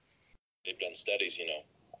they've done studies,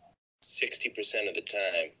 60% of the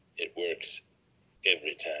time it works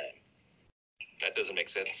every time. That doesn't make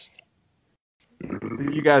sense.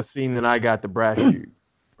 You guys seen that I got the brass chute,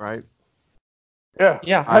 right? Yeah.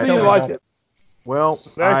 Yeah. How do you like it? Well,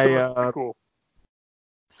 It's actually cool.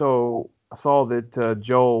 So I saw that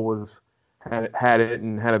Joel had it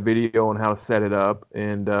and had a video on how to set it up,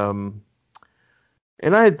 and I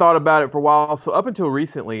had thought about it for a while. So up until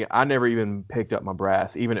recently, I never even picked up my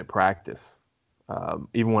brass, even at practice.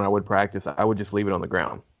 Even when I would practice, I would just leave it on the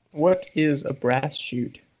ground. What is a brass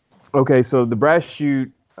chute? Okay, so the brass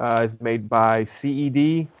chute is made by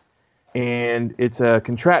CED, and it's a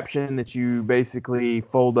contraption that you basically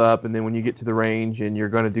fold up, and then when you get to the range and you're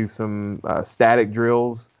going to do some static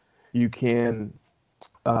drills, you can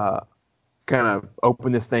kind of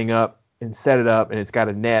open this thing up and set it up, and it's got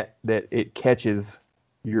a net that it catches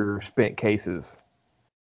your spent cases.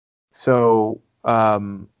 So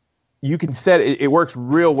you can set it. It works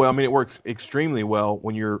real well. I mean, it works extremely well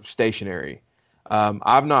when you're stationary.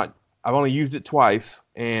 I've only used it twice,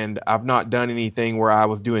 and I've not done anything where I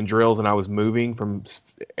was doing drills and I was moving from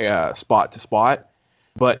spot to spot.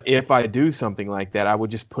 But if I do something like that, I would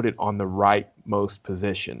just put it on the rightmost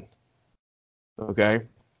position. Okay.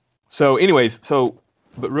 So, anyways,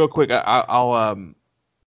 but real quick, I'll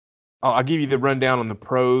give you the rundown on the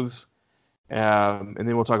pros, and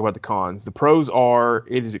then we'll talk about the cons. The pros are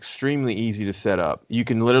it is extremely easy to set up. You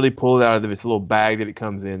can literally pull it out of this little bag that it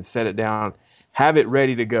comes in, set it down, have it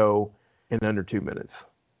ready to go in under 2 minutes,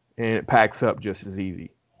 and it packs up just as easy.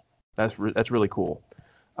 That's really cool,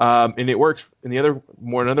 and it works. And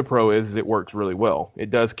another pro is it works really well. It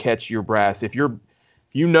does catch your brass.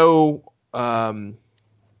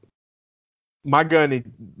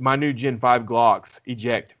 My new Gen 5 Glocks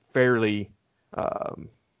eject fairly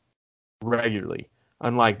regularly,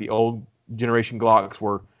 unlike the old generation Glocks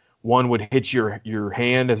where one would hit your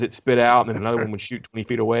hand as it spit out, and then another one would shoot 20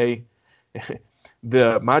 feet away.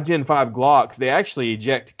 My Gen 5 Glocks, they actually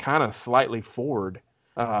eject kind of slightly forward,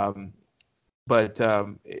 but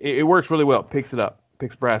it works really well. It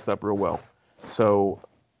picks brass up real well. So,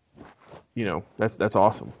 that's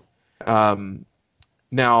awesome.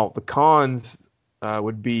 Now the cons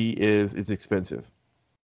would be it's expensive.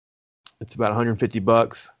 It's about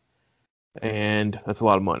 $150, and that's a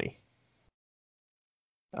lot of money.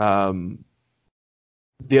 The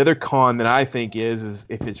other con that I think is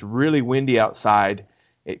if it's really windy outside,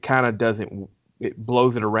 it kind of it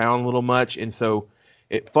blows it around a little much, and so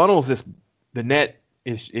it funnels the net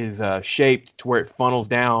is shaped to where it funnels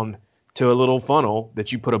down to a little funnel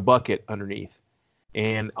that you put a bucket underneath.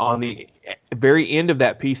 And on the very end of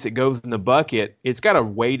that piece that goes in the bucket, it's got a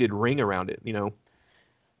weighted ring around it,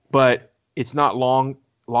 but it's not long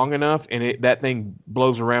enough, and that thing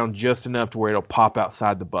blows around just enough to where it'll pop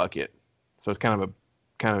outside the bucket. So it's kind of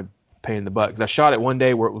pain in the butt. Because I shot it one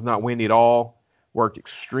day where it was not windy at all, worked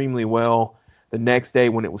extremely well. The next day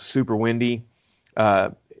when it was super windy,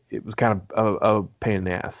 it was kind of a pain in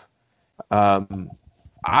the ass.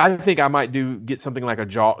 I think I might get something like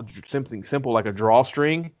something simple like a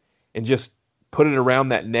drawstring, and just put it around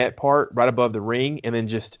that net part right above the ring, and then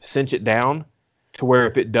just cinch it down to where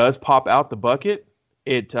if it does pop out the bucket,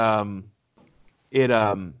 it won't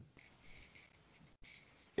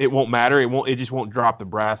matter. It just won't drop the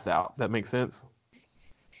brass out. That makes sense.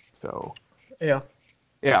 So yeah.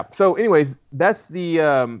 So anyways, that's those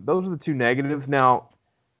are the two negatives. Now,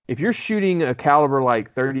 if you're shooting a caliber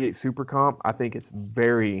like 38 Super Comp, I think it's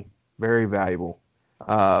very, very valuable.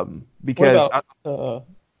 Because what about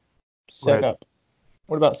setup?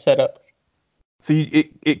 What about setup? So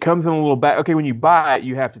it comes in a little bag. Okay, when you buy it,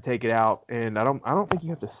 you have to take it out, and I don't think you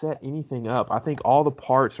have to set anything up. I think all the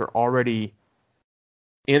parts are already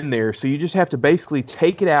in there, so you just have to basically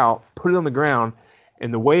take it out, put it on the ground,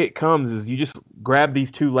 and the way it comes is you just grab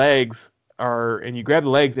these two legs, and you grab the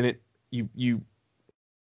legs, and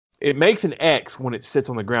it makes an X when it sits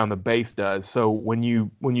on the ground. The base does. So when you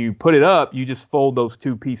put it up, you just fold those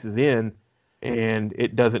two pieces in, and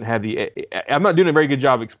it doesn't have I'm not doing a very good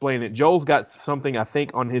job explaining it. Joel's got something, I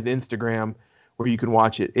think, on his Instagram where you can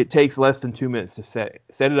watch it. It takes less than 2 minutes to set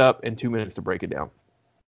it up and 2 minutes to break it down.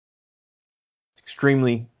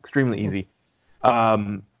 Extremely, extremely easy.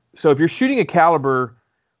 So if you're shooting a caliber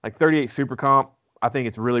like 38 Super Comp, I think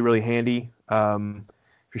it's really, really handy.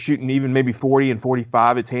 If you're shooting even maybe 40 and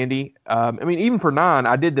 45, it's handy. I mean, even for 9,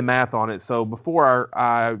 I did the math on it. So before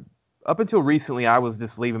up until recently, I was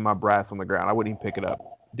just leaving my brass on the ground. I wouldn't even pick it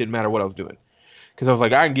up. Didn't matter what I was doing. Because I was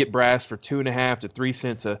like, I can get brass for 2.5 to 3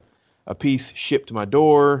 cents a piece shipped to my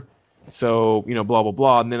door. So, blah, blah,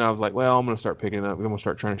 blah. And then I was like, well, I'm going to start picking up. I'm going to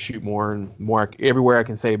start trying to shoot more and more. Everywhere I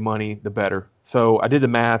can save money, the better. So I did the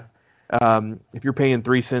math. If you're paying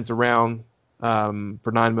 3 cents a round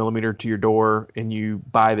for 9mm to your door, and you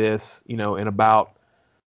buy this, in about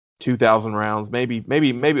 2,000 rounds, maybe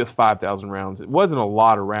it was 5,000 rounds. It wasn't a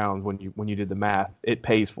lot of rounds when you did the math. It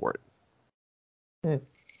pays for it.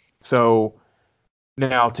 So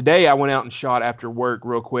now today I went out and shot after work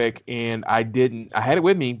real quick, and I had it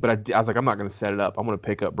with me, but I was like, I'm not going to set it up. I'm going to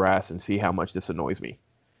pick up brass and see how much this annoys me.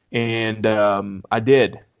 And I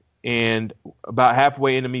did. And about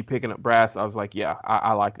halfway into me picking up brass, I was like, yeah,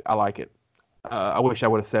 I like it. I wish I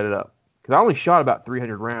would have set it up, because I only shot about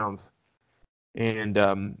 300 rounds.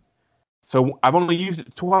 And so I've only used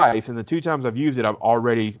it twice, and the 2 times I've used it, I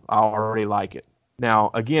already like it.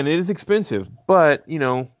 Now, again, it is expensive, but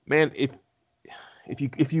man,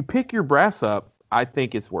 if you pick your brass up, I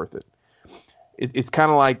think it's worth it. It's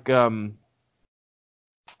kind of like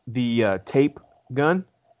the tape gun.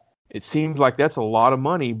 It seems like that's a lot of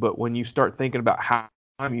money, but when you start thinking about how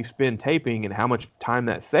time you spend taping and how much time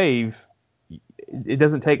that saves, it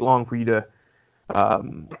doesn't take long for you to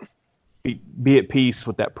be at peace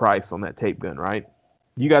with that price on that tape gun, right?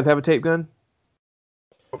 You guys have a tape gun?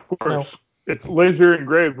 Of course. No. It's laser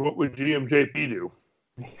engraved. What would GMJP do?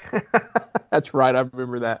 That's right. I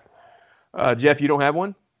remember that. Jeff, you don't have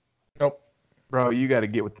one? Nope. Bro, you got to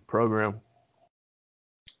get with the program.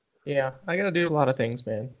 Yeah, I got to do a lot of things,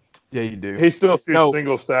 man. Yeah, you do. He still shoots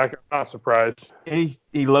single stack. I'm not surprised. And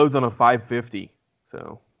he loads on a 550.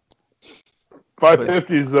 So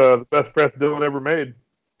 550 is the best press Dylan ever made.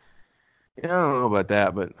 Yeah, I don't know about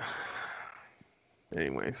that, but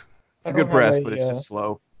anyways, it's a good press, but it's just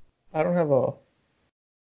slow. I don't have a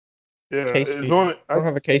case feeder. I don't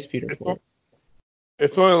have a case feeder for it.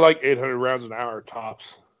 It's only like 800 rounds an hour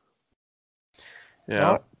tops.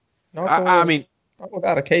 Yeah. I mean, not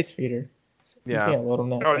without a case feeder. Yeah. You can't load them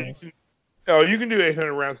that fast. You can do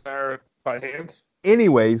 800 rounds an hour by hand.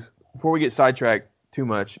 Anyways, before we get sidetracked too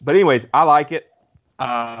much, but anyways, I like it.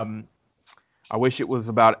 I wish it was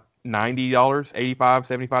about $90, $85,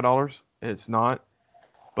 $75. It's not,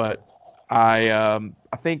 but I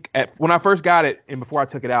think when I first got it and before I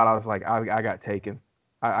took it out, I was like, I got taken.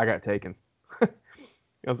 I got taken. I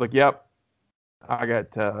was like, yep, I'm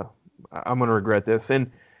gonna regret this,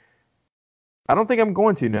 and I don't think I'm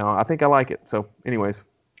going to now. I think I like it. So, anyways,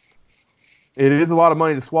 it is a lot of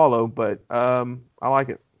money to swallow, but I like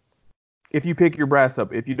it. If you pick your brass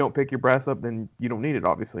up, if you don't pick your brass up, then you don't need it,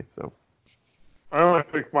 obviously. So. I only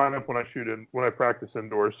pick mine up when I practice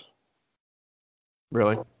indoors.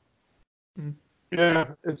 Really? Yeah,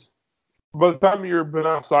 it's by the time you've been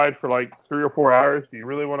outside for like 3 or 4 hours, do you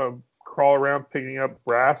really want to crawl around picking up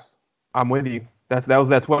brass? I'm with you. That's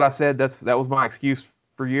what I said. That was my excuse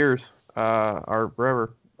for years, or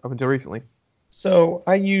forever, up until recently. So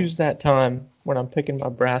I use that time when I'm picking my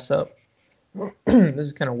brass up. This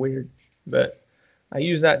is kind of weird, but I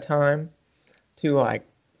use that time to like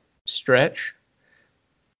stretch.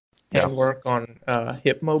 And work on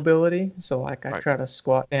hip mobility. So like I try to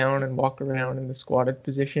squat down and walk around in the squatted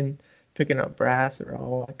position, picking up brass, or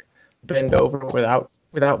I'll like bend over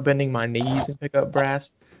without bending my knees and pick up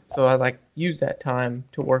brass. So I like use that time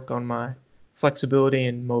to work on my flexibility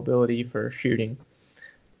and mobility for shooting.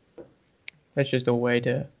 That's just a way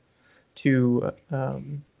to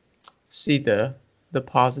see the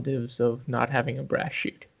positives of not having a brass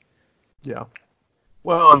shoot. Yeah.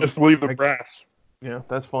 Well, just leave the brass. Yeah,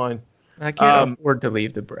 that's fine. I can't afford to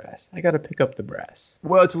leave the brass. I got to pick up the brass.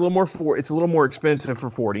 Well, it's a little more expensive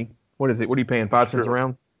for 40. What is it? What are you paying? 5 cents a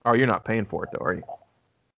round? Oh, you're not paying for it though, are you?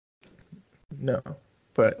 No,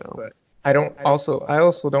 but I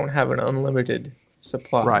also don't have an unlimited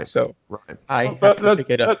supply. Right. So I have to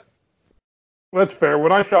pick it up. That's fair.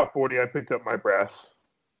 When I shot 40, I picked up my brass.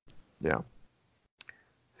 Yeah.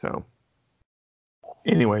 So,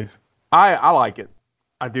 anyways, I like it.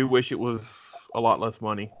 I do wish it was a lot less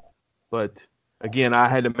money, but again, I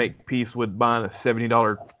had to make peace with buying a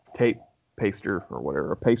 $70 tape paster or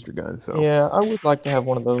whatever, a paster gun. So yeah, I would like to have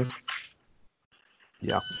one of those.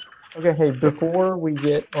 Yeah. Okay, hey, before we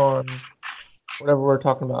get on whatever we're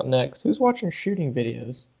talking about next, who's watching shooting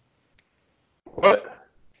videos? What?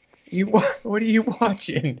 What are you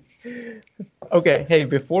watching? Okay, hey,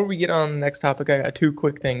 before we get on the next topic, I got 2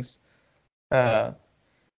 quick things.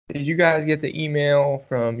 Did you guys get the email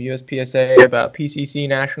from USPSA about PCC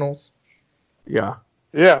nationals? Yeah.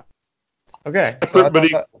 Yeah. Okay. Separate but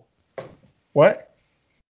equal. What?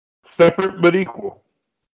 Separate but equal.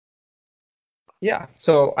 Yeah.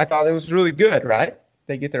 So I thought it was really good, right?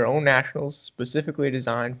 They get their own nationals specifically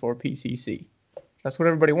designed for PCC. That's what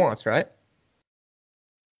everybody wants, right?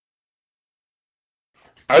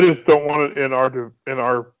 I just don't want it in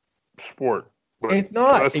our sport. But It's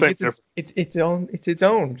not. that's It same gets its own. It's its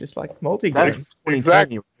own, just like multi-game. That's 2020.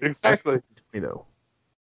 Exactly. That's 2020, though.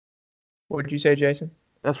 What did you say, Jason?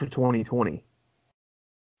 That's for 2020.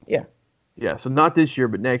 Yeah. Yeah. So not this year,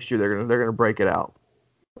 but next year they're gonna break it out.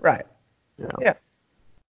 Right. Yeah.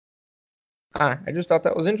 I just thought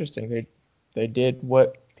that was interesting. They did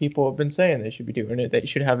what people have been saying they should be doing. They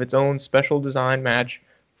should have its own special design match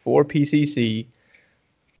for PCC.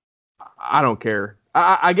 I don't care.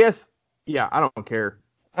 I guess. Yeah, I don't care.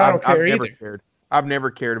 I don't care I've never either. cared. I've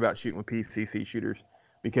never cared about shooting with PCC shooters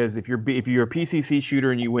because if you're a PCC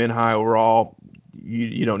shooter and you win high overall,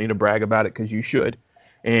 you don't need to brag about it because you should.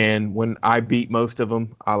 And when I beat most of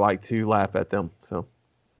them, I like to laugh at them. So,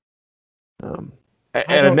 I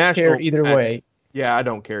don't care either way. Yeah, I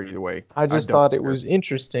don't care either way. I just thought it was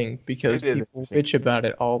interesting because people bitch about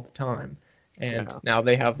it all the time, and now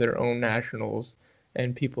they have their own nationals,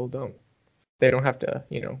 and people don't. They don't have to,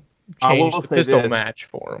 change the pistol match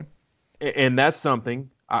for them. And that's something,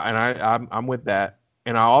 I'm with that.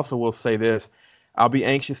 And I also will say this: I'll be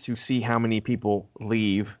anxious to see how many people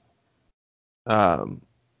leave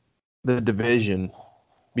the division,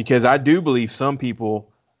 because I do believe some people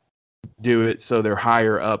do it so they're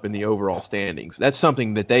higher up in the overall standings. That's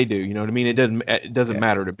something that they do. You know what I mean? It doesn't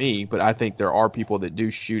matter to me, but I think there are people that do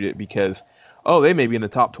shoot it because, they may be in the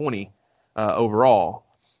top 20 overall.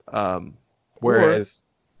 Whereas,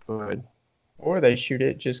 go ahead. Or they shoot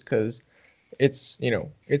it just because it's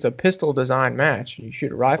a pistol design match. You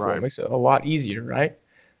shoot a rifle, it makes it a lot easier, right?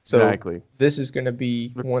 So exactly. This is going to be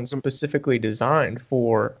one specifically designed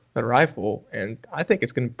for the rifle, and I think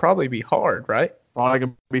it's going to probably be hard, right? Probably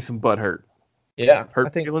going to be some butt hurt. Yeah,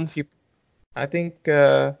 hurt feelings. Do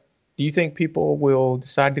you think people will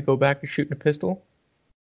decide to go back to shooting a pistol?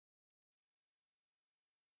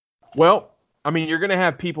 Well, I mean, you're going to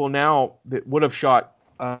have people now that would have shot,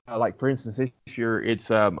 like for instance, this year it's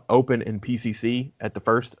open in PCC at the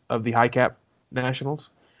first of the high cap nationals.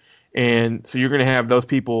 And so you're going to have those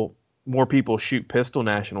people, more people shoot pistol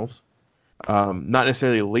nationals, not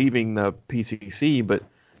necessarily leaving the PCC, but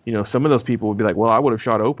some of those people would be like, well, I would have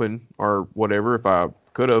shot open or whatever if I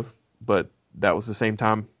could have, but that was the same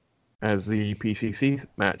time as the PCC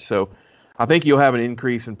match. So I think you'll have an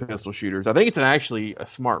increase in pistol shooters. I think it's actually a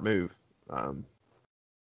smart move. I'm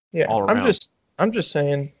just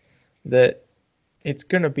saying that it's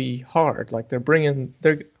going to be hard. Like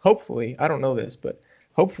hopefully, I don't know this, but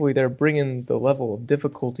hopefully they're bringing the level of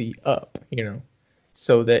difficulty up,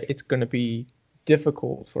 so that it's going to be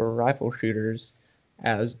difficult for rifle shooters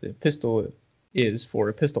as the pistol is for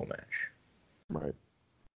a pistol match.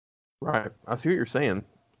 Right. I see what you're saying.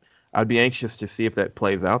 I'd be anxious to see if that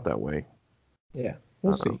plays out that way. Yeah,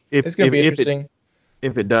 we'll see. It's going to be interesting.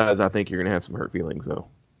 If it does, I think you're going to have some hurt feelings, though.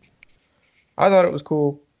 I thought it was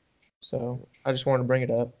cool, so I just wanted to bring it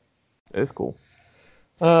up. It's cool.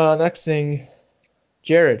 Next thing,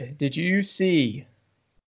 Jared, did you see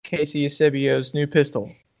Casey Eusebio's new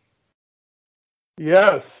pistol?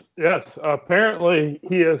 Yes. Apparently,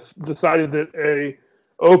 he has decided that a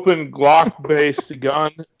open Glock-based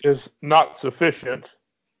gun is not sufficient.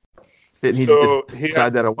 Didn't he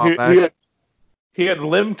decide that a while back? He had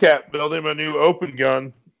LimCat build him a new open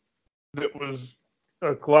gun that was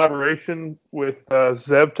a collaboration with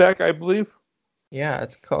ZevCat, I believe. Yeah,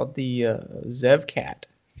 it's called the ZevCat.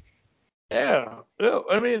 Yeah,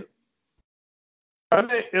 I think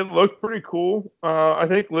it looked pretty cool. I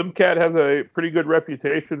think LimCat has a pretty good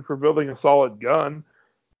reputation for building a solid gun.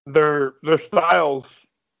 Their style's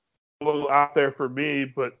a little out there for me,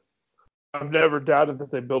 but I've never doubted that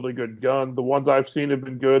they build a good gun. The ones I've seen have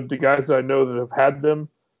been good. The guys I know that have had them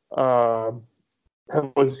have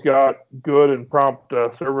always got good and prompt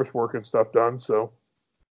service work and stuff done. So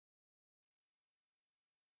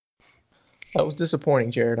that was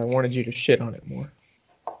disappointing, Jared. I wanted you to shit on it more.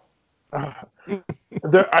 I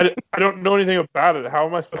don't know anything about it. How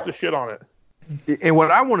am I supposed to shit on it? And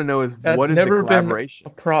what I want to know is what is the collaboration?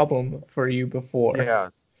 Been a problem for you before.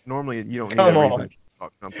 Yeah, normally you don't need a reason to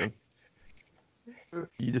talk something.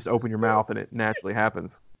 You just open your mouth and it naturally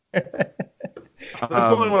happens. That's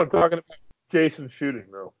only when I'm talking about Jason shooting,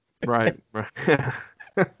 though. Right.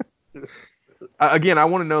 Again, I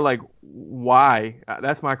want to know, why.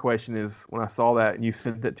 That's my question is, when I saw that and you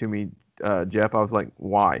sent it to me, Jeff, I was like,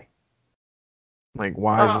 why?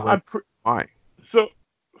 Why? Why?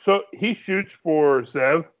 So he shoots for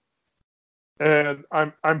Zev, and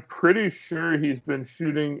I'm pretty sure he's been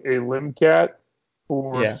shooting a LimCat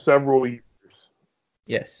for several years.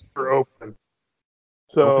 Yes. For open.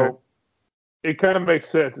 So it kind of makes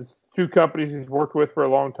sense. It's two companies he's worked with for a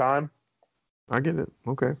long time. I get it.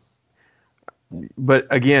 Okay. But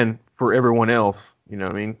again, for everyone else, you know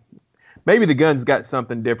what I mean? Maybe the gun's got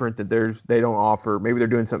something different that they don't offer. Maybe they're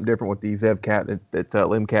doing something different with the ZevCat that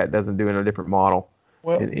LimCat doesn't do in a different model.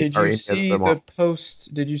 Well, did you see the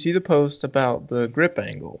post? Did you see the post about the grip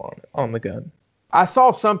angle on the gun? I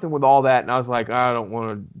saw something with all that, and I was like, I don't want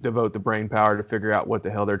to devote the brain power to figure out what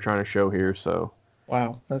the hell they're trying to show here. So.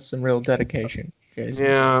 Wow, that's some real dedication, Jason.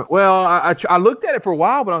 Yeah. Well, I looked at it for a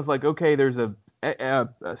while, but I was like, okay, there's a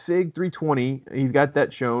SIG 320. He's got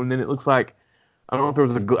that shown. Then it looks like I don't know if there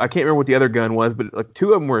was I can't remember what the other gun was, but like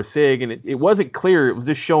two of them were a SIG, and it wasn't clear. It was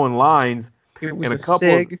just showing lines. It was a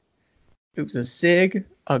SIG. It was a SIG,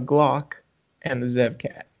 a Glock, and the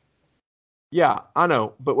ZevCat. Yeah, I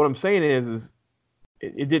know, but what I'm saying is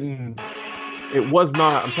it didn't. It was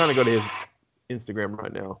not. I'm trying to go to his Instagram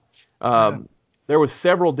right now. There was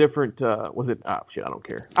several different. Was it? Oh shit! I don't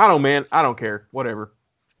care. I don't, man. I don't care. Whatever.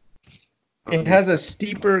 It has a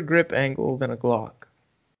steeper grip angle than a Glock.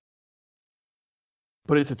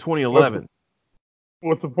 But it's a 2011.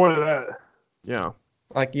 What's the point of that? Yeah.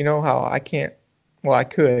 Like, you know how I can't. Well, I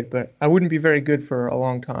could, but I wouldn't be very good for a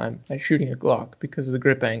long time at shooting a Glock because of the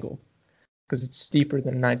grip angle, because it's steeper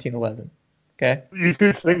than 1911. Okay. You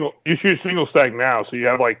shoot single stack now, so you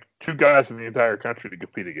have like two guys in the entire country to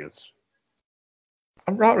compete against.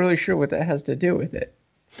 I'm not really sure what that has to do with it.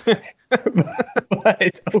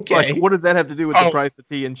 But okay. Like, what does that have to do with the price of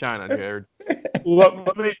tea in China, Jared?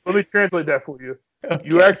 let me translate that for you. Okay.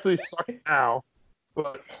 You actually suck now,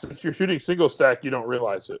 but since you're shooting single stack, you don't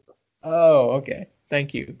realize it. Oh, okay.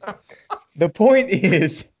 Thank you. The point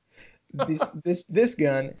is, this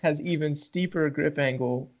gun has even steeper grip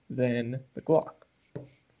angle than the Glock.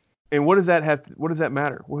 And what does that have? What does that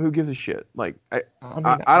matter? Well, who gives a shit? Like,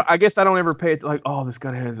 I guess I don't ever pay it. Like, oh, this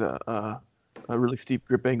gun has a really steep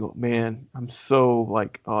grip angle. Man, I'm so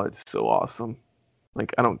like, oh, it's so awesome.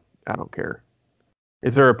 Like, I don't care.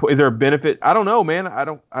 Is there a benefit? I don't know, man.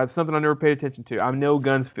 I have something I never paid attention to. I know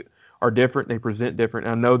guns are different. They present different.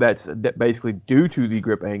 I know that's basically due to the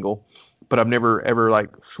grip angle, but I've never ever like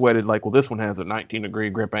sweated like, well, this one has a 19-degree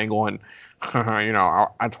grip angle, and you know,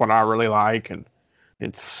 that's what I really like, and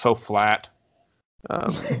it's so flat.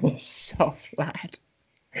 So flat.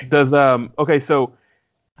 Does okay? So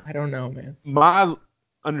I don't know, man. My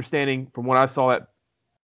understanding from what I saw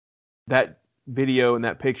that video and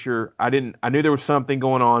that picture, I knew there was something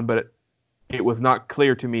going on, but it was not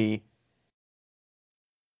clear to me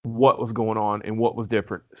what was going on and what was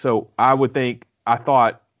different. So I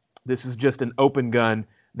thought this is just an open gun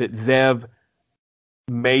that Zev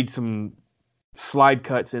made some slide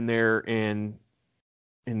cuts in there and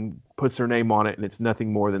puts their name on it, and it's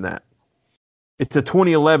nothing more than that. It's a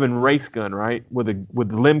 2011 race gun, right? With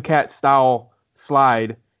LimCat style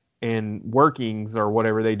slide and workings or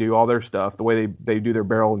whatever they do, all their stuff, the way they do their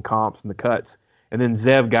barrel and comps and the cuts. And then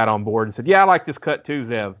Zev got on board and said, yeah, I like this cut too,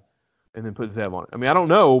 Zev. And then put Zev on it. I mean, I don't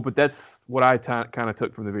know, but that's what I kind of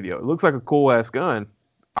took from the video. It looks like a cool-ass gun.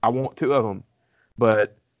 I want two of them.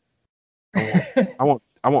 But I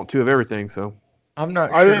want two of everything, so. I'm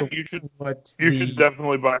not sure. I think you should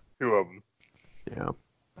definitely buy two of them. Yeah.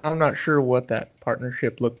 I'm not sure what that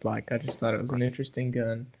partnership looked like. I just thought it was an interesting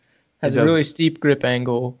gun. Has a really steep grip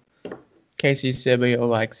angle. Casey Sebio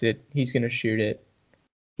likes it. He's going to shoot it.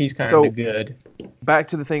 He's kind of good. Back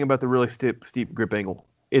to the thing about the really steep grip angle.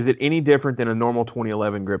 Is it any different than a normal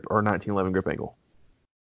 2011 grip or 1911 grip angle?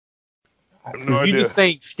 Because you just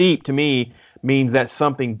saying steep to me means that's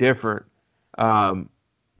something different. And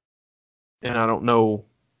I don't know.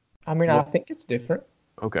 I mean, I think it's different.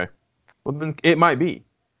 Okay. Well, then it might be.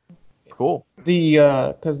 Cool.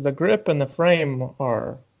 Because the grip and the frame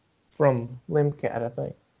are from LimCat, I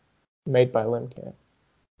think. Made by LimCat.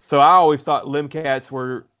 So I always thought LimCats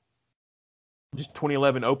were just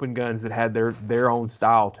 2011 open guns that had their own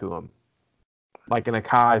style to them. Like an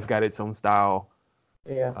Akai's got its own style.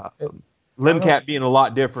 Yeah. LimCat being a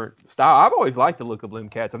lot different style. I've always liked the look of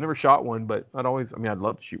LimCats. I've never shot one, but I'd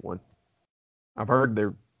love to shoot one. I've heard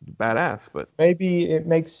they're badass, but maybe it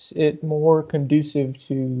makes it more conducive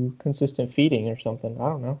to consistent feeding or something. I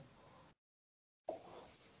don't know.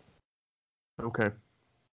 Okay.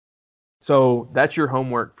 So that's your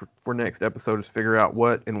homework for next episode, is figure out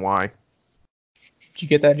what and why. Did you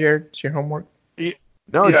get that, Jared? It's your homework?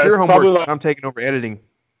 No, it's your homework. I'm taking over editing.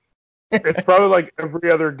 It's probably like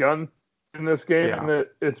every other gun in this game, and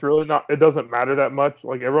it's really not. It doesn't matter that much.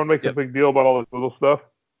 Like, everyone makes a big deal about all this little stuff,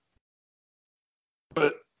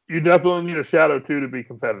 but you definitely need a Shadow 2 to be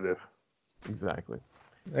competitive. Exactly.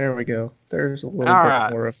 There we go. There's a little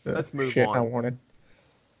bit more of the shit I wanted.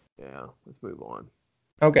 Yeah, let's move on.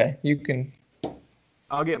 Okay, you can.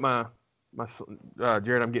 I'll get my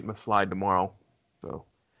Jared. I'm getting my slide tomorrow, so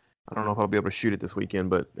I don't know if I'll be able to shoot it this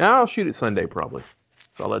weekend, but I'll shoot it Sunday probably.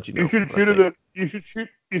 So I'll let you know. You should shoot it.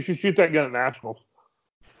 You should shoot that gun at nationals.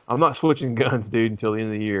 I'm not switching guns, dude, until the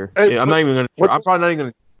end of the year. Hey, I'm not even gonna. I'm probably not even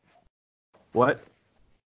gonna. What?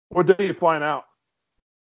 What day are you flying out?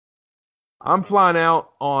 I'm flying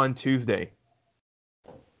out on Tuesday.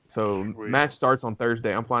 So Sweet. match starts on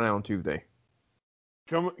Thursday. I'm flying out on Tuesday.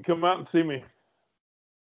 Come out and see me.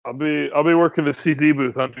 I'll be working the CZ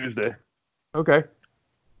booth on Tuesday. Okay.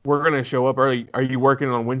 We're gonna show up early. Are you working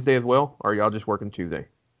on Wednesday as well, or are y'all just working Tuesday?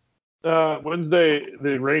 Wednesday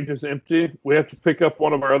the range is empty. We have to pick up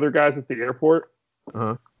one of our other guys at the airport.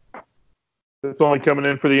 Uh-huh. It's only coming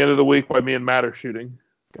in for the end of the week while me and Matt are shooting.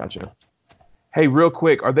 Gotcha. Hey, real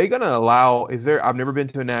quick, are they gonna allow? I've never been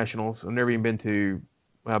to a nationals. I've never even been to.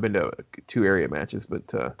 Well, I've been to 2 area matches,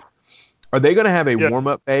 but are they gonna have a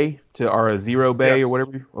warm-up bay or a zero bay or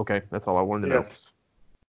whatever? Okay, that's all I wanted to know.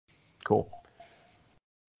 Cool.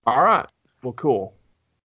 All right. Well, cool.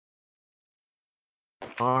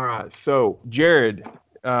 All right. So, Jared,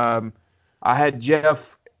 I had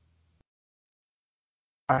Jeff.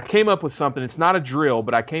 I came up with something. It's not a drill,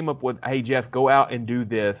 but I came up with, hey, Jeff, go out and do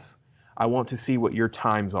this. I want to see what your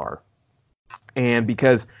times are. And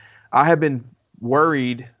because I have been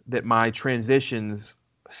worried that my transitions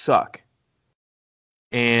suck.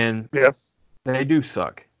 And yes, they do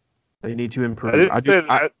suck. They need to improve. I didn't say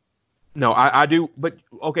that. No, I do, but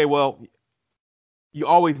okay, well, you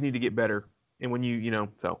always need to get better. And when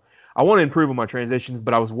so I want to improve on my transitions,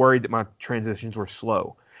 but I was worried that my transitions were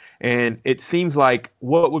slow. And it seems like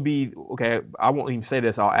what would be, okay, I won't even say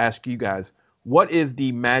this, I'll ask you guys, what is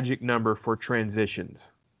the magic number for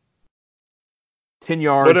transitions? 10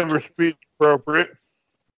 yards. Whatever speed appropriate.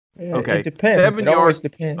 Yeah, okay. It depends. 7 it yards. Always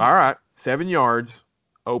depends. All right. 7 yards,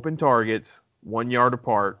 open targets, 1 yard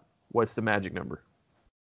apart. What's the magic number?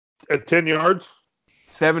 At 10 yards?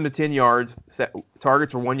 7 to 10 yards.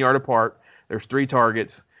 Targets are 1 yard apart. There's 3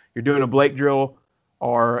 targets. You're doing a Blake drill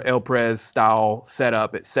or El Prez style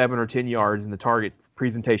setup at 7 or 10 yards, and the target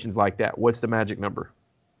presentations like that. What's the magic number?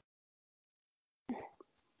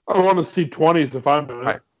 I want to see 20s if I'm doing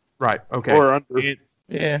it. Right. Okay. Or under.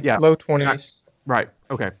 Yeah. Low 20s. Right.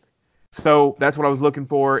 Okay. So that's what I was looking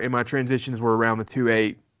for, and my transitions were around the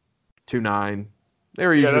 2.8, 2.9. They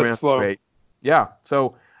were usually around 2.8. Yeah.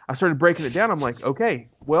 So I started breaking it down. I'm like, okay,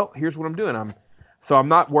 well, here's what I'm doing. I'm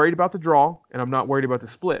not worried about the draw, and I'm not worried about the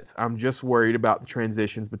splits. I'm just worried about the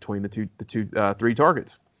transitions between the 3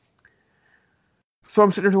 targets. So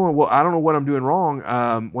I'm sitting there going, well, I don't know what I'm doing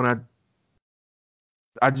wrong. When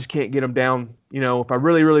I just can't get them down. If I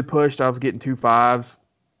really, really pushed, I was getting 2 5s,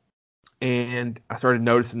 and I started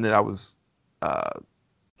noticing that I was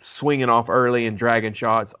swinging off early and dragging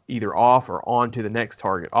shots either off or onto the next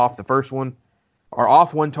target, off the first one, or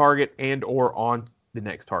off one target and or on the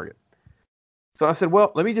next target. So I said,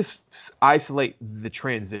 well, let me just isolate the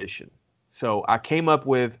transition. So I came up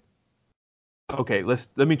with, okay, let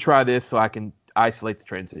me try this so I can isolate the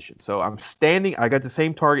transition. So I'm standing, I got the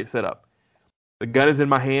same target set up. The gun is in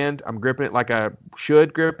my hand. I'm gripping it like I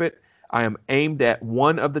should grip it. I am aimed at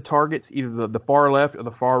one of the targets, either the far left or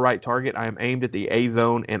the far right target. I am aimed at the A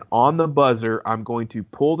zone, and on the buzzer, I'm going to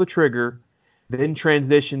pull the trigger, then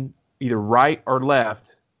transition either right or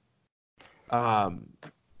left,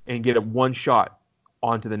 and get a one shot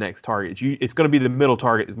onto the next target. It's going to be the middle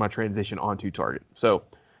target is my transition onto target. So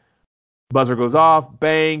buzzer goes off,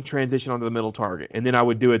 bang, transition onto the middle target. And then I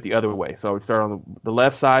would do it the other way. So I would start on the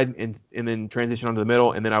left side and then transition onto the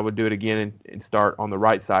middle, and then I would do it again and start on the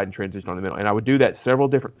right side and transition on the middle. And I would do that several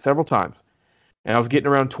times. And I was getting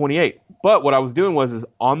around 28. But what I was doing was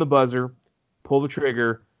on the buzzer, pull the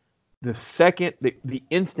trigger. The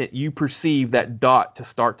instant you perceive that dot to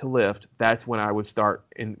start to lift, that's when I would start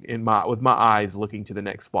with my eyes looking to the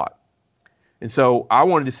next spot. And so I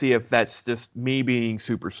wanted to see if that's just me being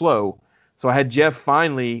super slow. So I had Jeff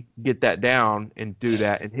finally get that down and do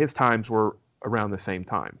that, and his times were around the same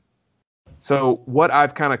time. So what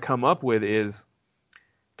I've kind of come up with is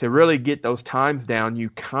to really get those times down,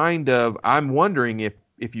 I'm wondering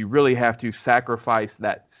if you really have to sacrifice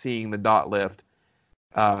that seeing the dot lift.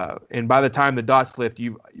 And by the time the dots lift,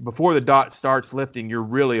 before the dot starts lifting, you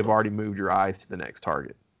really have already moved your eyes to the next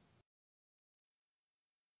target.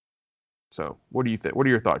 So what do you think? What are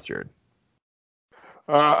your thoughts, Jared?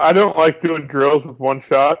 I don't like doing drills with one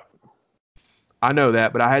shot. I know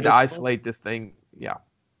that, but I had to isolate this thing. Yeah.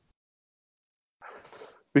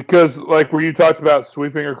 Because, like where you talked about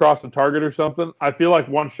sweeping across the target or something, I feel like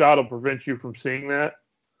one shot will prevent you from seeing that.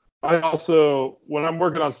 I also, when I'm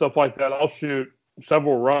working on stuff like that, I'll shoot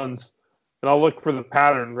several runs, and I'll look for the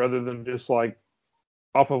pattern rather than just like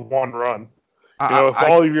off of one run.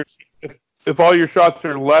 If all your shots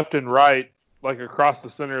are left and right, like across the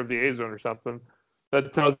center of the A zone or something,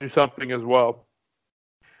 that tells you something as well.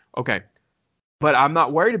 Okay. But I'm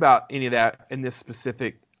not worried about any of that in this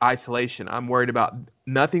specific isolation. I'm worried about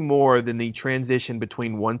nothing more than the transition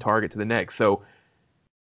between one target to the next. So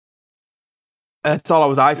that's all I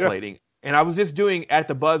was isolating. Yeah. And I was just doing at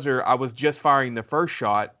the buzzer, I was just firing the first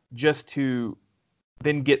shot just to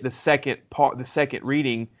then get the second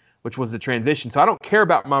reading, which was the transition. So I don't care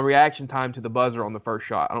about my reaction time to the buzzer on the first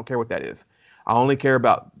shot. I don't care what that is. I only care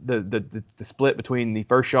about the split between the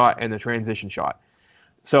first shot and the transition shot.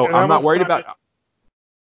 So I'm not worried about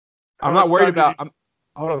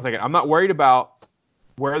hold on a second. I'm not worried about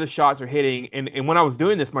where the shots are hitting. And when I was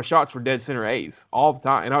doing this, my shots were dead center A's all the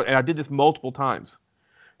time. And I did this multiple times.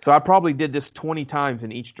 So I probably did this 20 times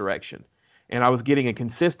in each direction. And I was getting a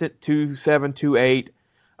consistent 2.7,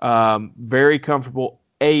 2.8, very comfortable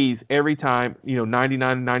A's every time,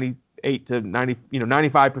 99, 98 to 90,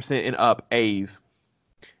 95% and up A's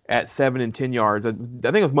at 7 and 10 yards. I think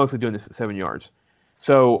I was mostly doing this at 7 yards.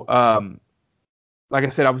 So, like I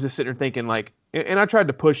said, I was just sitting there thinking, like, and I tried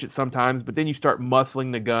to push it sometimes, but then you start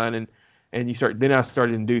muscling the gun, then I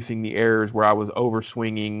started inducing the errors where I was over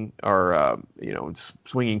swinging or,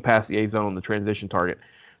 swinging past the A zone on the transition target.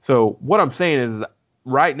 So what I'm saying is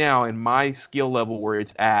right now in my skill level where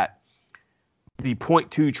it's at, the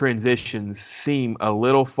 0.2 transitions seem a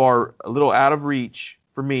little out of reach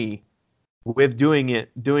for me with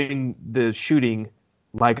doing the shooting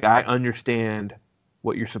like I understand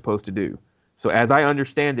what you're supposed to do. So as I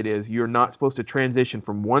understand it is, you're not supposed to transition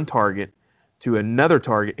from one target to another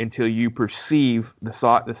target until you perceive the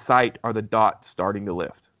sight or the dot starting to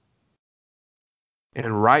lift.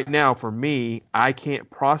 And right now for me, I can't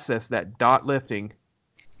process that dot lifting,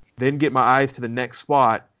 then get my eyes to the next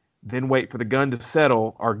spot, then wait for the gun to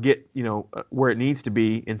settle or get, where it needs to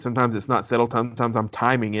be. And sometimes it's not settled. Sometimes I'm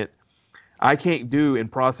timing it. I can't do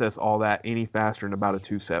and process all that any faster than about a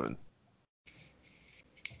 2.7.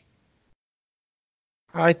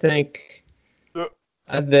 I think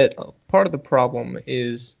that part of the problem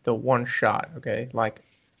is the one shot, okay? Like,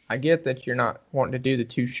 I get that you're not wanting to do the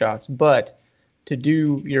 2 shots, but to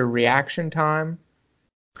do your reaction time,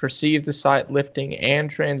 perceive the sight lifting, and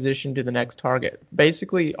transition to the next target,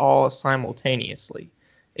 basically all simultaneously.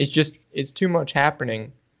 It's too much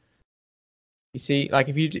happening. You see, like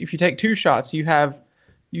if you take 2 shots, you have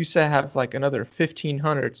like another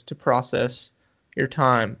 1,500s to process your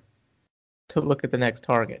time to look at the next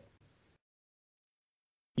target.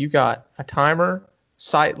 You got a timer,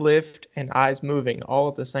 sight lift, and eyes moving all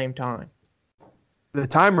at the same time. The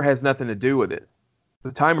timer has nothing to do with it.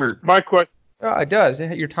 The timer. My question. It does.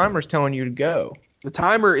 Your timer's telling you to go. The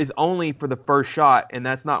timer is only for the first shot, and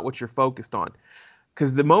that's not what you're focused on.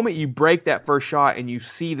 Because the moment you break that first shot and you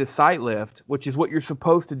see the sight lift, which is what you're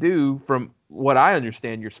supposed to do from what I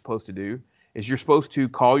understand you're supposed to do, is you're supposed to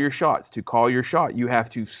call your shots. To call your shot, you have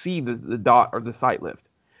to see the dot or the sight lift.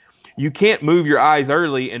 You can't move your eyes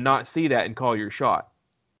early and not see that and call your shot.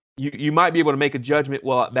 You might be able to make a judgment,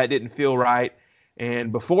 well, that didn't feel right.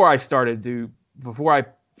 And before I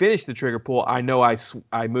finished the trigger pull, I know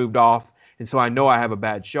I moved off, and so I know I have a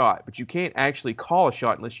bad shot. But you can't actually call a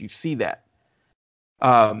shot unless you see that.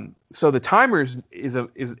 So the timer has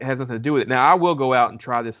nothing to do with it. Now I will go out and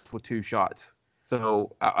try this with 2 shots.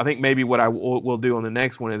 So I think maybe what I will do on the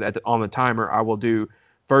next one is on the timer, I will do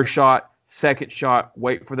first shot, second shot,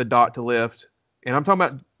 wait for the dot to lift. And I'm talking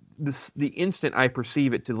about the instant I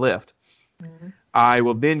perceive it to lift. Mm-hmm. I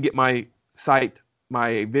will then get my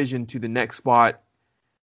vision to the next spot.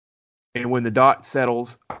 And when the dot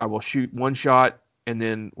settles, I will shoot 1 shot. And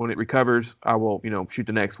then when it recovers, I will, shoot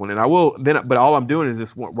the next one. And I will then, but all I'm doing is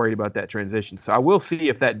just worried about that transition. So I will see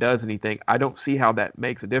if that does anything. I don't see how that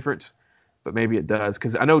makes a difference, but maybe it does.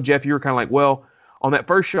 Because I know, Jeff, you were kind of like, well, on that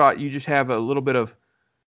first shot, you just have a little bit of,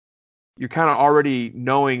 you're kind of already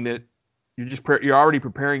knowing that you're already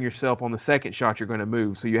preparing yourself on the second shot you're going to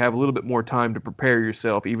move. So you have a little bit more time to prepare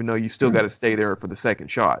yourself, even though you still got to stay there for the second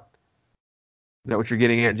shot. Is that what you're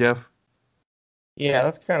getting at, Jeff? Yeah,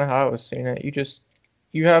 that's kind of how I was seeing it.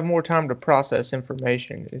 You have more time to process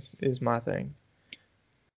information is my thing.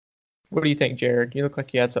 What do you think, Jared? You look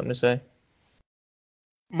like you had something to say.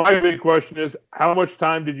 My big question is, how much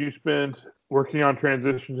time did you spend working on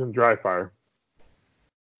transitions in dry fire?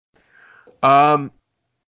 I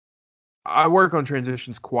work on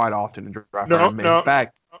transitions quite often in dry fire. In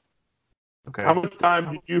fact, okay. How much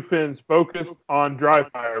time did you spend focused on dry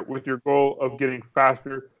fire with your goal of getting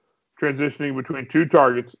faster transitioning between two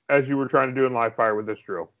targets as you were trying to do in live fire with this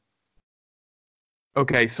drill?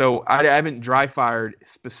 Okay, so I haven't dry fired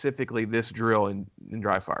specifically this drill in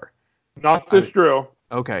dry fire. Not this drill.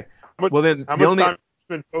 Okay. How much, well then, how much time has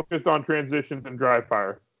been focused on transitions and dry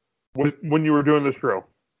fire when you were doing this drill?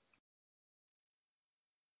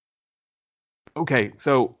 Okay,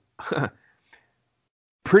 so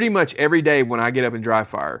pretty much every day when I get up and dry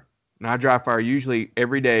fire, and I dry fire usually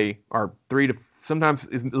every day, or 3 to sometimes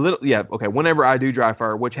is a little, whenever I do dry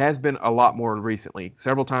fire, which has been a lot more recently,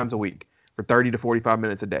 several times a week for 30 to 45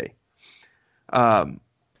 minutes a day.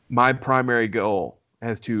 My primary goal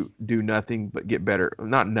has to do nothing but get better.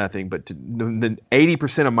 Not nothing, but the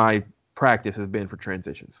 80% of my practice has been for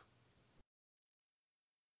transitions.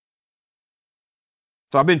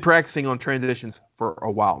 So I've been practicing on transitions for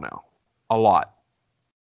a while now. A lot.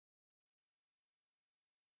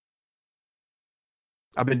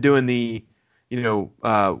 I've been doing the,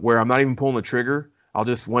 where I'm not even pulling the trigger. I'll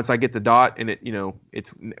just, once I get the dot and it, it's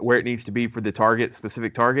where it needs to be for the target,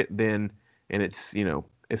 specific target, then, and it's,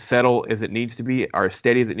 as settled as it needs to be, or as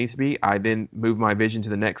steady as it needs to be, I then move my vision to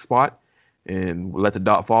the next spot and let the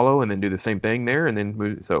dot follow and then do the same thing there and then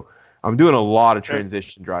move. So I'm doing a lot of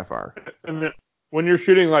transition dry fire. And then when you're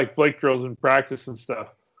shooting like Blake drills in practice and stuff,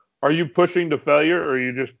 are you pushing to failure or are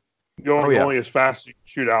you just going only as fast as you can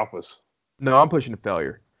shoot alphas? No, I'm pushing to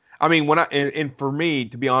failure. I mean, and for me,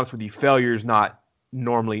 to be honest with you, failure is not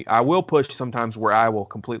normally. I will push sometimes where I will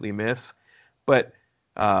completely miss, but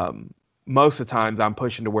most of the times I'm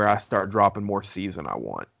pushing to where I start dropping more C's than I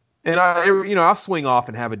want. And I'll swing off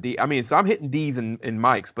and have a D. I mean, so I'm hitting D's and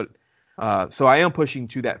mics, but so I am pushing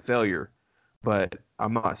to that failure, but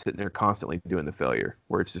I'm not sitting there constantly doing the failure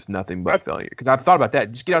where it's just nothing but failure. Because I've thought about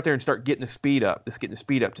that. Just get out there and start getting the speed up. Just getting the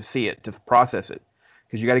speed up to see it, to process it.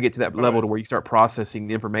 Because you got to get to that level to where you start processing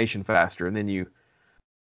the information faster, and then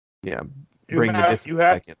bring the distance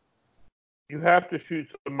back in. You have to shoot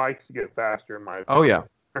some mics to get faster, in my opinion. Oh yeah,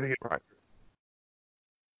 right.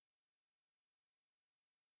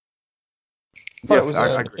 That was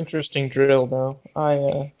an interesting drill, though.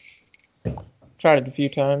 I tried it a few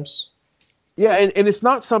times. Yeah, and it's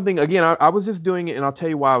not something, again, I was just doing it, and I'll tell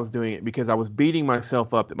you why I was doing it, because I was beating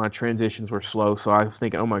myself up that my transitions were slow, so I was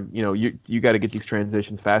thinking, oh my, you got to get these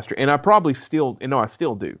transitions faster, and I probably still, I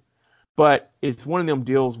still do, but it's one of them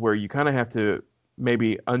deals where you kind of have to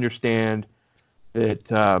maybe understand that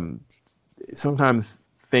sometimes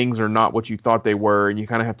things are not what you thought they were, and you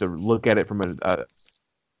kind of have to look at it from a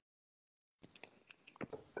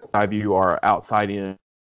side view or outside in.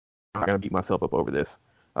 I'm not going to beat myself up over this.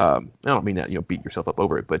 I don't mean that, beat yourself up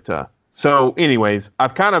over it, but so anyways,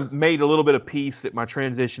 I've kind of made a little bit of peace that my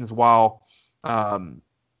transitions, while always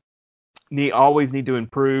need to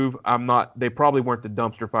improve, they probably weren't the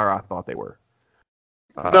dumpster fire I thought they were.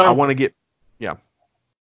 I want to get,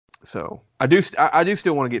 so I do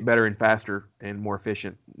still want to get better and faster and more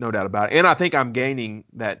efficient, no doubt about it. And I think I'm gaining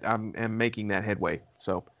that, I'm making that headway.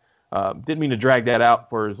 So didn't mean to drag that out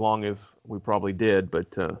for as long as we probably did,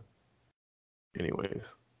 but anyways.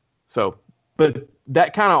 So, but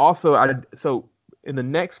that kind of also, so in the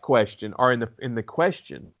next question, or in the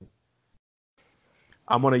question,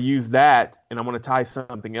 I'm going to use that, and I'm going to tie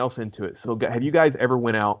something else into it. So, have you guys ever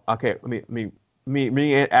went out? Okay, let me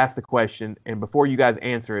ask the question, and before you guys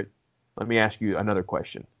answer it, let me ask you another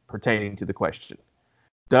question pertaining to the question.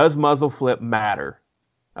 Does muzzle flip matter?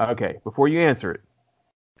 Okay, before you answer it,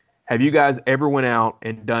 have you guys ever went out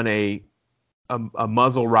and done a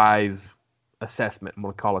muzzle rise assessment? I'm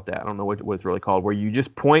going to call it that. I don't know what it's really called, where you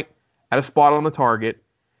just point at a spot on the target,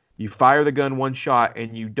 you fire the gun one shot,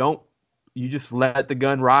 and you just let the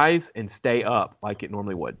gun rise and stay up like it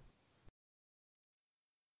normally would.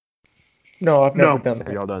 No, I've never done that.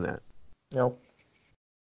 Have y'all done that? No.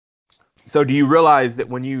 So do you realize that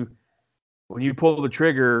when you pull the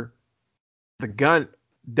trigger,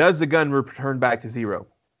 does the gun return back to zero?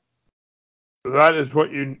 That's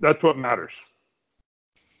what matters.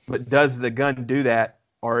 But does the gun do that,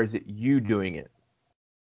 or is it you doing it?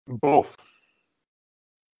 Both.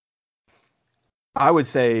 I would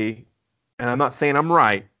say, and I'm not saying I'm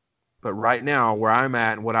right, but right now where I'm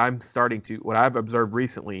at and what I've observed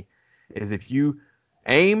recently is if you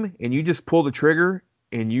aim and you just pull the trigger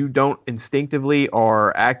and you don't instinctively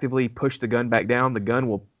or actively push the gun back down, the gun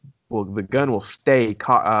will stay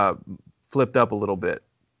flipped up a little bit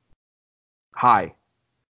high.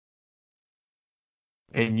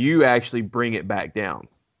 And you actually bring it back down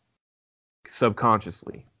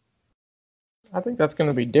subconsciously. I think that's going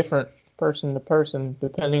to be different person to person,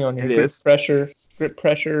 depending on your grip pressure,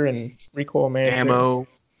 and recoil management.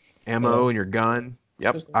 Ammo, and your gun.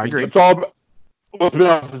 Yep, I agree. Let's be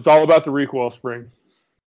honest, it's all about the recoil spring.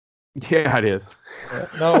 Yeah, it is.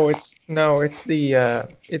 No, it's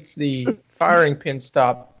the firing pin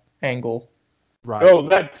stop angle. Right. Oh,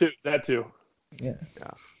 that too. Yeah.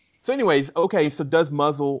 So, anyways, okay. So, does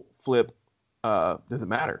muzzle flip? Does it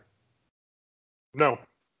matter, No.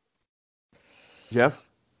 Jeff?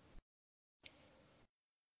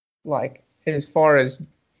 Like, as far as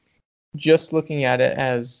just looking at it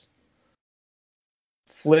as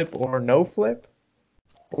flip or no flip,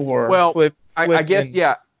 or Well, flip. I guess and,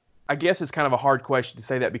 yeah. I guess it's kind of a hard question to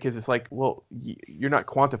say that because it's like, well, you're not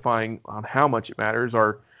quantifying on how much it matters,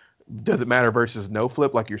 or does it matter versus no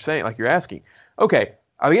flip, like you're saying, like you're asking. Okay,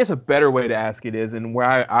 I guess a better way to ask it is, and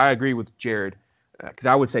where I agree with Jared, because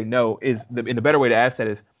I would say no, is and the better way to ask that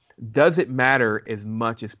is, does it matter as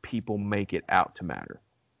much as people make it out to matter?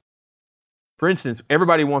 For instance,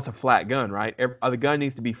 everybody wants a flat gun, right? The gun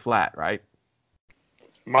needs to be flat, right?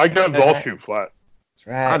 My guns all shoot flat. That's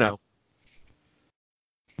right. I know.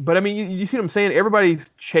 But I mean, you see what I'm saying? Everybody's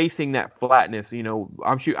chasing that flatness. You know,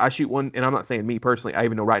 I shoot one, and I'm not saying me personally. I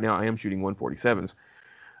even know right now I am shooting 147s.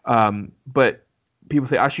 But people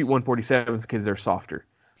say I shoot 147s because they're softer.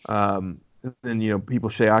 And then people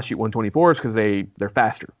say I shoot 124s because they're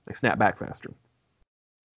faster. They snap back faster.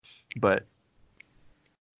 But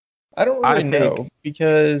I don't really know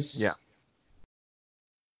because yeah.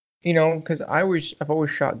 Because I've always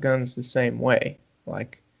shot guns the same way.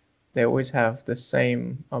 Like, they always have the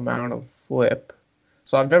same amount of flip.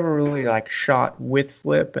 So I've never really shot with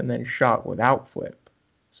flip and then shot without flip.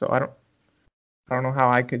 So I don't know how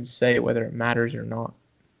I could say whether it matters or not,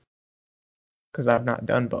 because I've not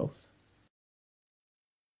done both.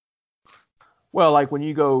 Well, like when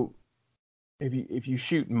you go, if you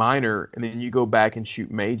shoot minor and then you go back and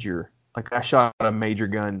shoot major, like I shot a major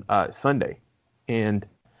gun Sunday, and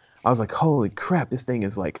I was like, holy crap, this thing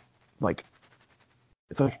is like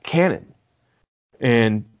it's like a cannon.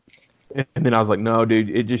 And then I was like, no, dude,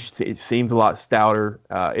 it seems a lot stouter.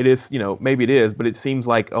 It is, maybe it is, but it seems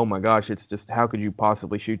like, oh my gosh, it's just, how could you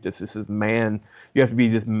possibly shoot this? This is man. You have to be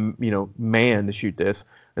this, man to shoot this.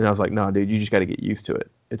 And I was like, no, dude, you just got to get used to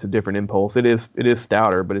it. It's a different impulse. It is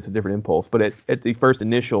stouter, but it's a different impulse. But at the first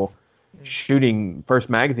initial shooting, first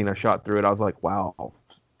magazine I shot through it, I was like, wow,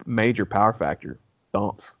 major power factor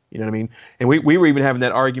dumps. You know what I mean? And we were even having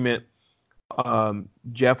that argument,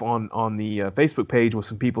 Jeff, on the Facebook page with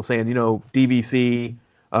some people saying, DVC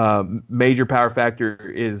major power factor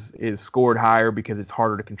is scored higher because it's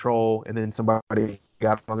harder to control. And then somebody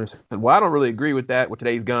got on there and said, well, I don't really agree with that, with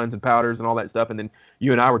today's guns and powders and all that stuff. And then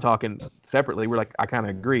you and I were talking separately. We're like, I kind of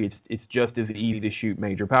agree. It's just as easy to shoot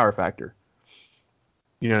major power factor.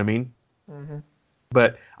 You know what I mean? Mm-hmm.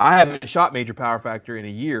 But I haven't shot major power factor in a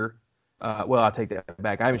year. Well, I take that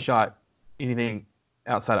back. I haven't shot anything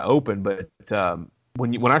outside of open, but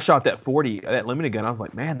when I shot that 40, that limited gun, I was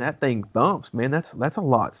like, man, that thing thumps, man. That's a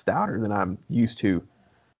lot stouter than I'm used to.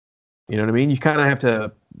 You know what I mean? You kind of have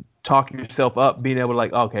to talk yourself up, being able to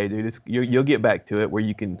like, okay, dude, you'll get back to it where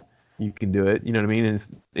you can do it. You know what I mean?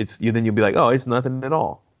 And then you'll be like, oh, it's nothing at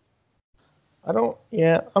all.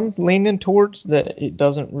 I'm leaning towards that it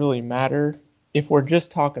doesn't really matter if we're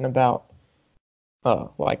just talking about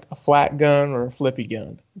like a flat gun or a flippy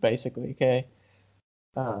gun, basically, okay?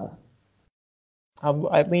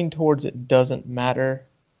 I lean towards it doesn't matter,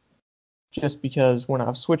 just because when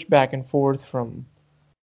I've switched back and forth from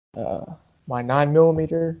my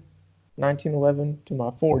 9mm 1911 to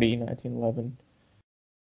my 40 1911,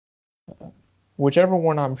 whichever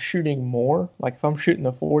one I'm shooting more, like if I'm shooting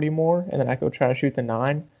the 40 more and then I go try to shoot the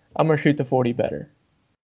 9, I'm going to shoot the 40 better,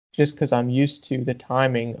 just because I'm used to the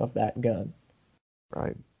timing of that gun.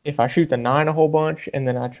 Right. If I shoot the 9 a whole bunch and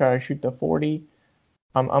then I try to shoot the 40,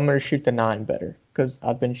 I'm going to shoot the 9 better because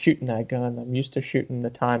I've been shooting that gun. I'm used to shooting the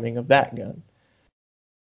timing of that gun.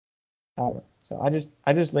 So I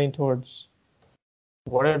just lean towards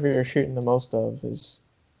whatever you're shooting the most of is.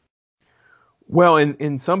 Well,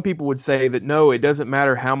 and some people would say that no, it doesn't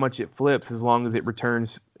matter how much it flips as long as it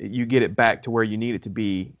returns, you get it back to where you need it to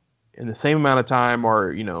be in the same amount of time,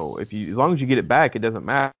 or as long as you get it back, it doesn't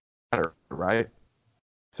matter, right?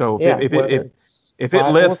 So if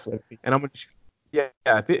it lifts, and I'm gonna. Yeah,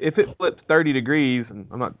 if it flips 30 degrees, and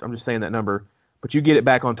I'm just saying that number, but you get it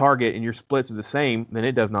back on target and your splits are the same, then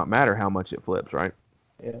it does not matter how much it flips, right?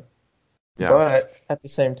 Yeah. Yeah. But at the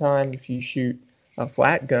same time, if you shoot a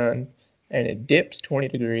flat gun and it dips 20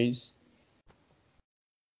 degrees,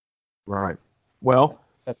 right. Well,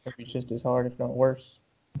 that's going to be just as hard, if not worse.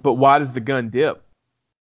 But why does the gun dip?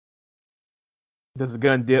 Does the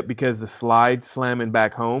gun dip because the slide's slamming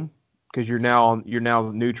back home? Because you're now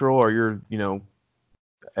neutral, or you're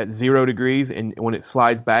at 0 degrees, and when it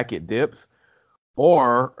slides back, it dips?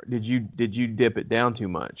 Or did you dip it down too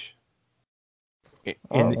much?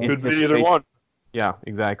 Could be either one. Yeah,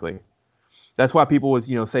 exactly. That's why people would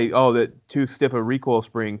say, oh, that too stiff a recoil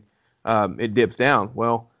spring, it dips down.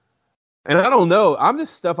 Well, and I don't know.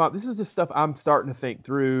 This is just stuff I'm starting to think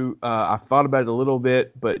through. I've thought about it a little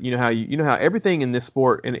bit, but you know how everything in this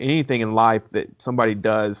sport and anything in life that somebody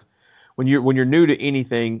does, when you're new to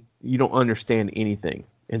anything, you don't understand anything,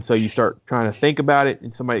 and so you start trying to think about it,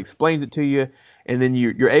 and somebody explains it to you, and then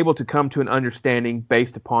you're able to come to an understanding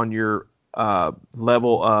based upon your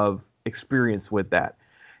level of experience with that.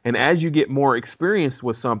 And as you get more experienced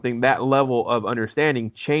with something, that level of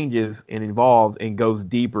understanding changes and evolves and goes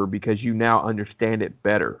deeper because you now understand it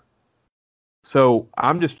better. So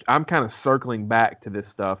I'm kind of circling back to this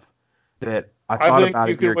stuff that I thought about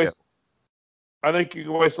a year ago. I think you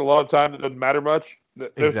can waste a lot of time that doesn't matter much.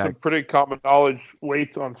 There's some pretty common knowledge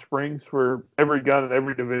weights on springs for every gun in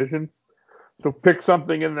every division. So pick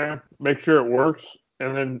something in there, make sure it works,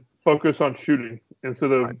 and then focus on shooting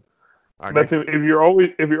instead of messing. If you're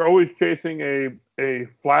always chasing a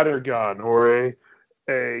flatter gun or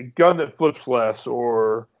a gun that flips less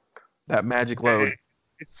or that magic load,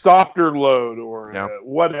 a softer load or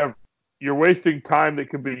whatever, you're wasting time that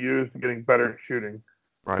could be used getting better at shooting.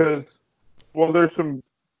 Because there's some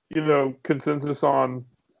consensus on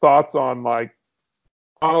thoughts on like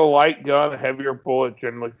on a light gun, a heavier bullet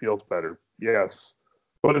generally feels better. Yes,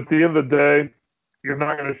 but at the end of the day, you're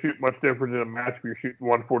not going to shoot much different in a match if you're shooting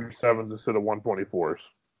 147s instead of 124s.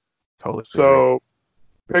 Totally. So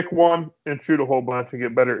pick one and shoot a whole bunch and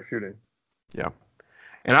get better at shooting. Yeah.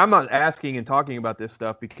 And I'm not asking and talking about this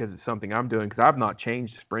stuff because it's something I'm doing, because I've not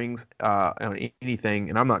changed springs on anything,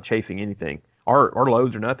 and I'm not chasing anything or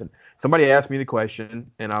loads or nothing. Somebody asked me the question,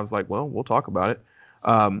 and I was like, well, we'll talk about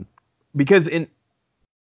it. Because in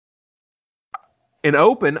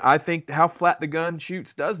open, I think how flat the gun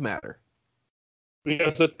shoots does matter.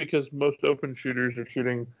 Yes, that's because most open shooters are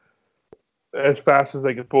shooting as fast as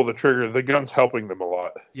they can pull the trigger. The gun's helping them a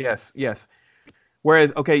lot. Yes.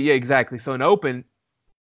 Whereas, exactly. So in open,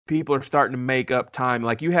 people are starting to make up time.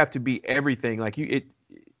 Like, you have to be everything. Like,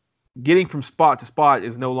 getting from spot to spot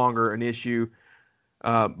is no longer an issue.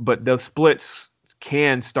 But those splits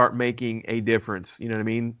can start making a difference. You know what I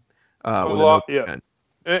mean? A lot, yeah.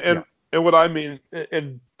 And what I mean,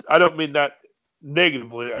 and I don't mean that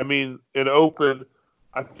negatively. I mean, in open,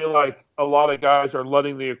 I feel like a lot of guys are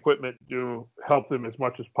letting the equipment help them as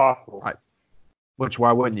much as possible. Right. Which,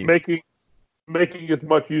 why wouldn't you? Making as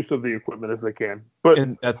much use of the equipment as they can. But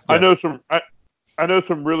I know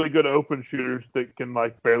some really good open shooters that can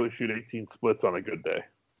like barely shoot 18 splits on a good day.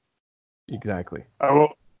 Exactly.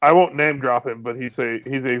 I won't name drop him, but he's a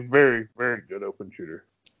very, very good open shooter.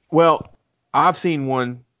 Well, I've seen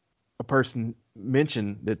a person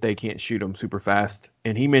mention that they can't shoot them super fast,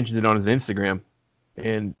 and he mentioned it on his Instagram,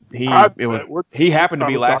 and he happened to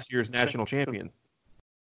be last year's national champion.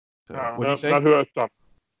 So, what did you say? Not who I was talking.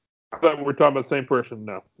 I thought we were talking about the same person.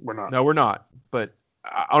 No, we're not. No, we're not. But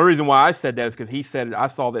the only reason why I said that is because he said it. I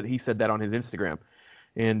saw that he said that on his Instagram.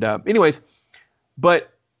 And anyways,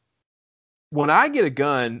 but when I get a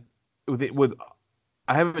gun with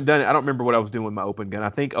I haven't done it. I don't remember what I was doing with my open gun. I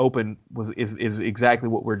think open is exactly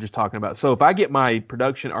what we're just talking about. So if I get my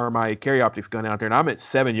production or my carry optics gun out there and I'm at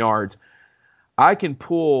 7 yards, I can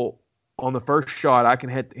pull on the first shot. I can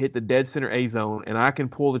hit the dead center A zone, and I can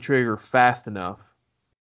pull the trigger fast enough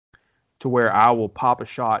to where I will pop a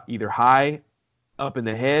shot either high up in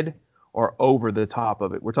the head or over the top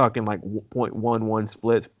of it. We're talking like 0.11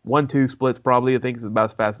 splits, 1-2 splits probably. I think is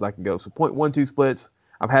about as fast as I can go. So 0.12 splits.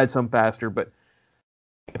 I've had some faster, but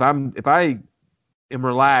if I am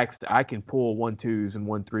relaxed, I can pull 1-2s and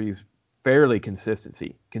 1-3s fairly consistent.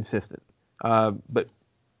 But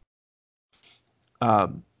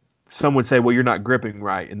some would say, well, you're not gripping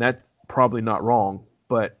right, and that's probably not wrong.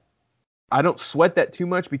 But I don't sweat that too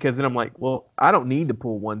much, because then I'm like, well, I don't need to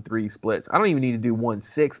pull 1-3 splits. I don't even need to do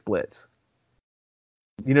 1-6 splits.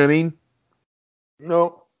 You know what I mean?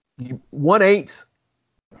 No. 1/8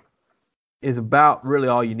 is about really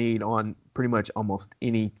all you need on pretty much almost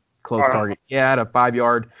any close target. Yeah, at a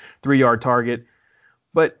 5-yard, 3-yard target.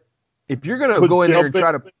 But if you're going to go in there and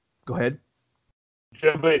try to go ahead.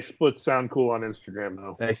 Jump-8 splits sound cool on Instagram,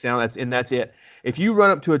 though. That's it. If you run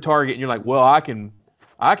up to a target and you're like, well, I can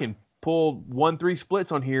pull 1-3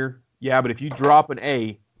 splits on here. Yeah, but if you drop an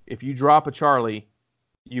A, if you drop a Charlie,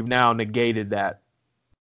 you've now negated that.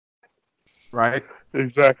 Right?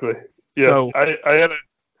 Exactly. Yes. So, I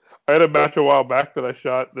had a match a while back that I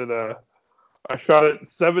shot that I shot it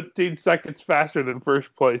 17 seconds faster than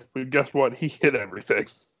first place, but guess what? He hit everything.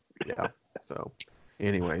 Yeah. So,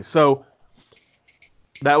 anyway, so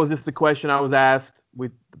that was just the question I was asked. We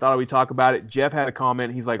thought we'd talk about it. Jeff had a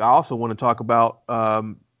comment. He's like, I also want to talk about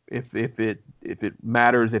if it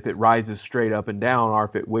matters if it rises straight up and down or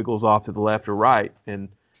if it wiggles off to the left or right. And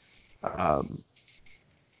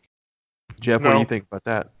Jeff, what do you think about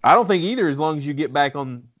that? I don't think either. As long as you get back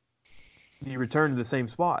on, you return to the same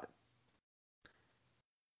spot.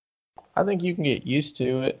 I think you can get used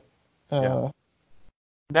to it. Yeah.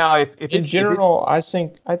 Now, if in general, I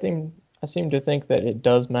seem to think that it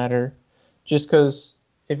does matter, just because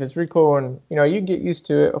if it's recoiling, you can get used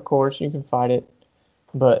to it. Of course, you can fight it,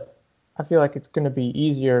 but I feel like it's going to be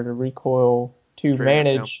easier to recoil to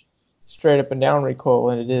manage straight up and down recoil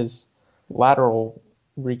than it is lateral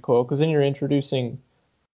recoil, because then you're introducing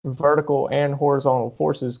vertical and horizontal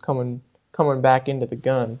forces coming back into the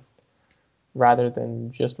gun rather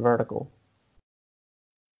than just vertical.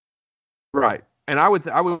 Right. And I would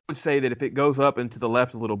say that if it goes up and to the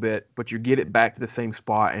left a little bit, but you get it back to the same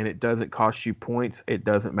spot and it doesn't cost you points, it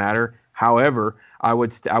doesn't matter. However, I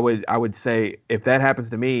would say if that happens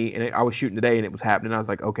to me and I was shooting today and it was happening, I was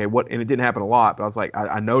like, okay, what? And it didn't happen a lot, but I was like,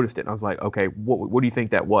 I noticed it and I was like, okay, what do you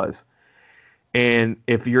think that was? And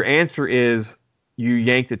if your answer is you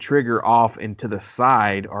yanked the trigger off and to the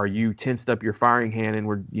side, or you tensed up your firing hand and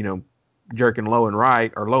were jerking low and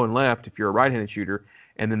right or low and left if you're a right-handed shooter,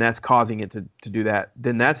 and then that's causing it to do that,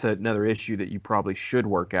 then that's another issue that you probably should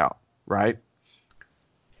work out, right?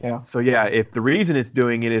 Yeah. So, yeah, if the reason it's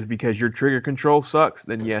doing it is because your trigger control sucks,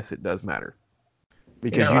 then yes, it does matter.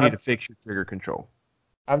 Because you need to fix your trigger control.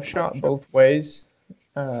 I've shot both ways,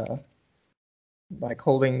 like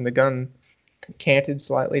holding the gun canted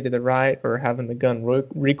slightly to the right or having the gun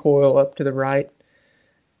recoil up to the right.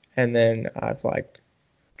 And then I've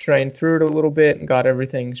trained through it a little bit and got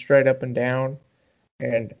everything straight up and down.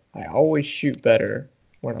 And I always shoot better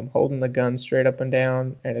when I'm holding the gun straight up and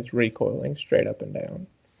down and it's recoiling straight up and down.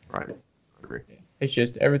 Right. I agree. It's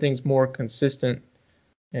just everything's more consistent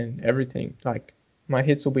and everything, my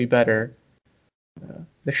hits will be better.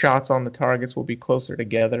 The shots on the targets will be closer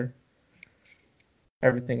together.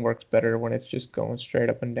 Everything works better when it's just going straight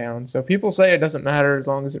up and down. So people say it doesn't matter as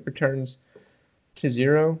long as it returns to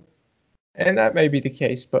zero. And that may be the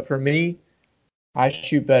case, but for me, I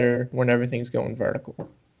shoot better when everything's going vertical.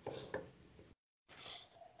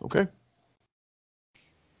 Okay.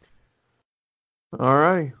 All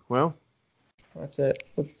right. Well, that's it.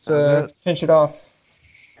 Let's pinch it off.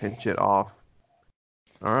 Pinch it off.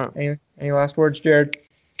 All right. Any last words, Jared?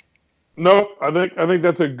 Nope. I think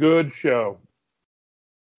that's a good show.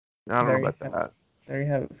 I don't know about that. There you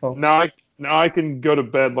have it, folks. Now I can go to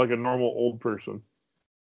bed like a normal old person.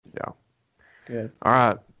 Yeah. Good. All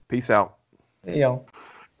right. Peace out. See y'all.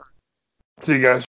 See you guys.